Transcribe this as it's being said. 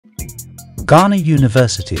Ghana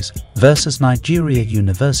universities versus Nigeria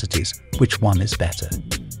universities, which one is better?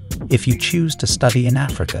 If you choose to study in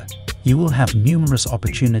Africa, you will have numerous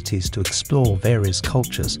opportunities to explore various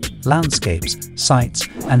cultures, landscapes, sites,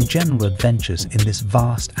 and general adventures in this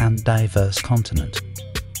vast and diverse continent.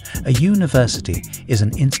 A university is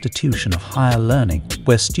an institution of higher learning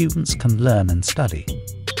where students can learn and study.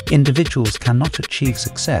 Individuals cannot achieve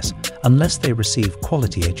success unless they receive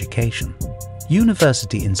quality education.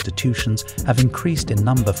 University institutions have increased in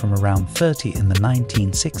number from around 30 in the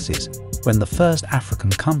 1960s, when the first African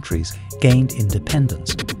countries gained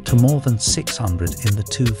independence, to more than 600 in the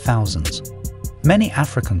 2000s. Many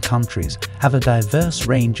African countries have a diverse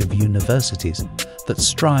range of universities that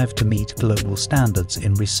strive to meet global standards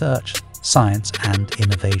in research, science, and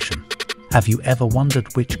innovation. Have you ever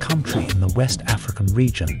wondered which country in the West African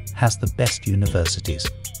region has the best universities?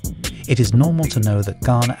 It is normal to know that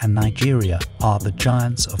Ghana and Nigeria are the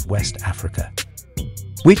giants of West Africa.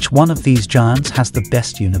 Which one of these giants has the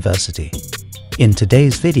best university? In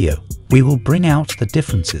today's video, we will bring out the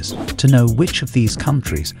differences to know which of these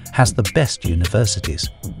countries has the best universities.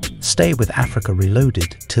 Stay with Africa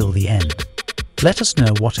Reloaded till the end. Let us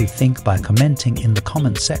know what you think by commenting in the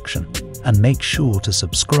comment section, and make sure to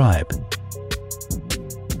subscribe.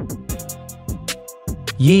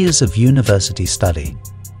 Years of university study.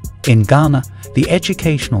 In Ghana, the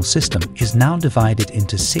educational system is now divided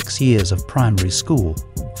into 6 years of primary school,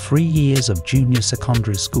 3 years of junior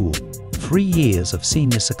secondary school, 3 years of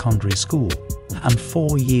senior secondary school, and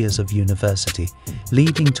 4 years of university,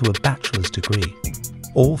 leading to a bachelor's degree.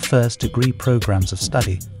 All first-degree programs of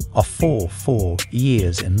study are 4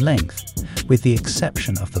 years in length, with the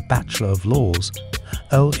exception of the Bachelor of Laws,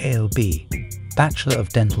 OLB, Bachelor of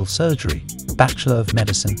Dental Surgery, Bachelor of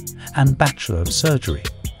Medicine, and Bachelor of Surgery,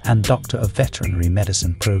 and Doctor of Veterinary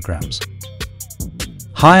Medicine programs.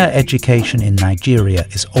 Higher education in Nigeria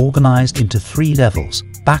is organized into 3 levels: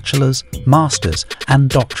 bachelor's, master's, and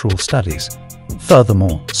doctoral studies.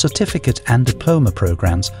 Furthermore, certificate and diploma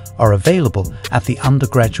programs are available at the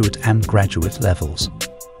undergraduate and graduate levels.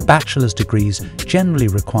 Bachelor's degrees generally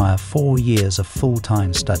require 4 years of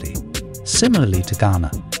full-time study. Similarly to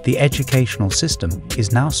Ghana, the educational system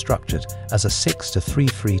is now structured as a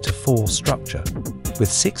 6-3-3-4 structure,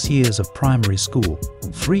 with 6 years of primary school,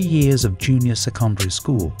 3 years of junior secondary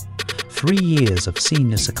school, 3 years of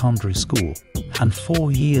senior secondary school, and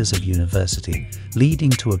 4 years of university,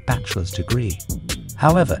 leading to a bachelor's degree.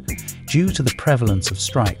 However, due to the prevalence of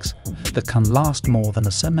strikes that can last more than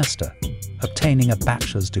a semester, obtaining a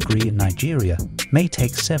bachelor's degree in Nigeria may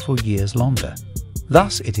take several years longer.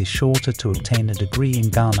 Thus, it is shorter to obtain a degree in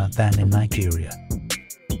Ghana than in Nigeria.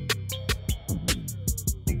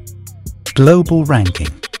 Global ranking.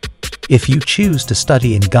 If you choose to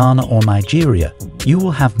study in Ghana or Nigeria, you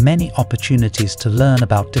will have many opportunities to learn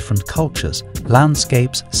about different cultures,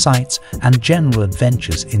 landscapes, sites, and general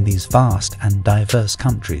adventures in these vast and diverse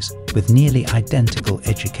countries with nearly identical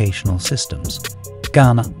educational systems.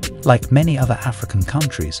 Ghana, like many other African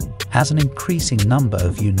countries, has an increasing number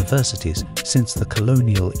of universities since the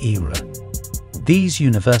colonial era. These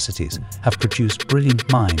universities have produced brilliant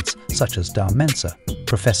minds such as Dar Mensa,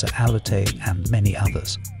 Professor Alute, and many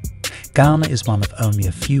others. Ghana is one of only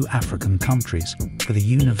a few African countries with a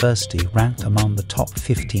university ranked among the top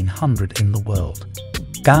 1,500 in the world.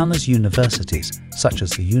 Ghana's universities, such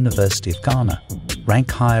as the University of Ghana,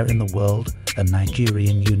 rank higher in the world than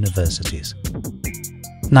Nigerian universities.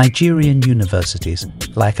 Nigerian universities,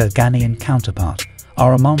 like a Ghanaian counterpart,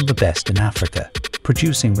 are among the best in Africa,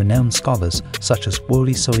 producing renowned scholars such as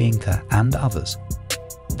Wole Soyinka and others.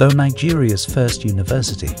 Though Nigeria's first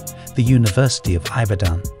university, the University of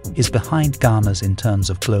Ibadan, is behind Ghana's in terms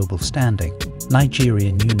of global standing,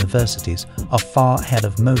 Nigerian universities are far ahead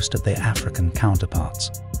of most of their African counterparts.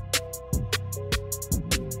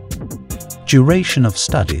 Duration of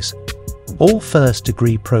studies. All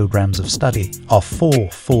first-degree programs of study are 4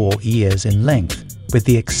 years in length, with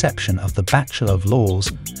the exception of the Bachelor of Laws,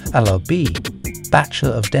 LLB,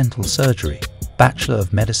 Bachelor of Dental Surgery, Bachelor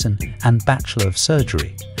of Medicine and Bachelor of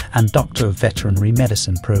Surgery, and Doctor of Veterinary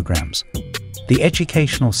Medicine programs. The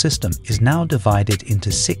educational system is now divided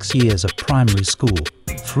into 6 years of primary school,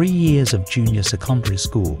 3 years of junior secondary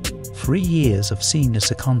school, 3 years of senior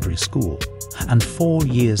secondary school, and 4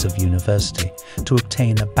 years of university to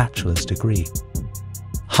obtain a bachelor's degree.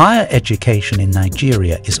 Higher education in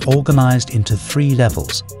Nigeria is organized into 3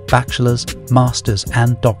 levels: bachelor's, master's,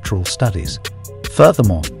 and doctoral studies.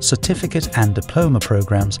 Furthermore, certificate and diploma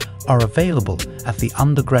programs are available at the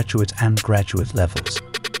undergraduate and graduate levels.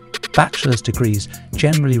 Bachelor's degrees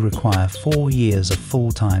generally require 4 years of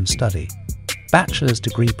full-time study. bachelor's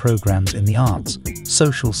degree programs in the arts,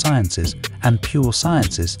 social sciences, and pure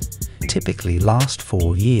sciences typically last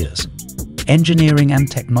 4 years. Engineering and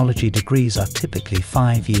technology degrees are typically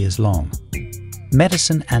 5 years long.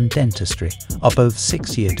 Medicine and dentistry are both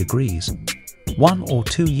 6-year degrees. 1 or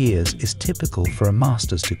 2 years is typical for a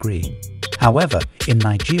master's degree. However, in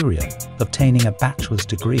Nigeria, obtaining a bachelor's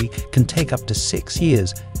degree can take up to 6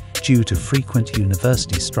 years due to frequent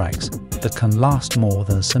university strikes that can last more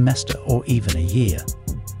than a semester or even a year.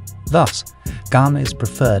 Thus, Ghana is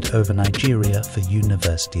preferred over Nigeria for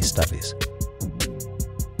university studies.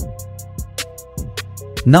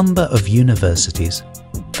 Number of universities.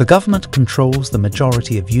 The government controls the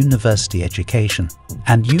majority of university education,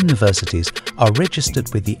 and universities are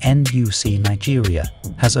registered with the NUC. Nigeria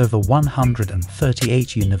has over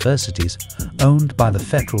 138 universities owned by the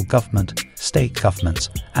federal government, state governments,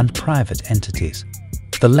 and private entities.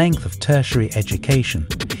 The length of tertiary education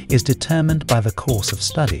is determined by the course of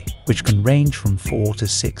study, which can range from 4 to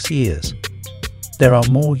 6 years. There are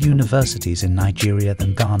more universities in Nigeria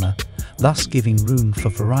than Ghana, thus giving room for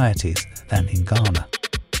varieties than in Ghana.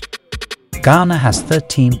 Ghana has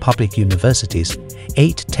 13 public universities,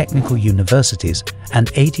 8 technical universities,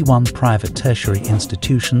 and 81 private tertiary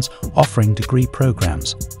institutions offering degree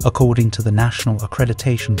programs, according to the National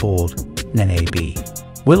Accreditation Board, NAB.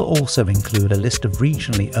 Will also include a list of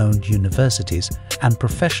regionally owned universities and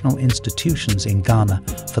professional institutions in Ghana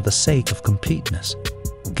for the sake of completeness.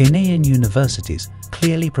 Ghanaian universities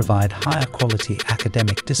clearly provide higher quality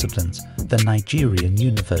academic disciplines than Nigerian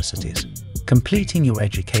universities. Completing your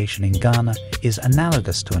education in Ghana is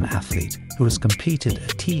analogous to an athlete who has completed a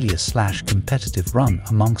tedious/competitive run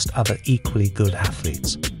amongst other equally good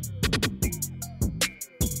athletes.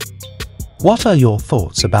 What are your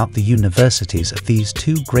thoughts about the universities of these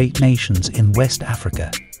two great nations in West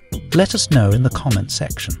Africa? Let us know in the comment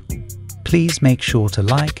section. Please make sure to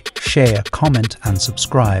like, share, comment and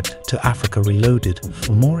subscribe to Africa Reloaded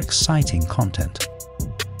for more exciting content.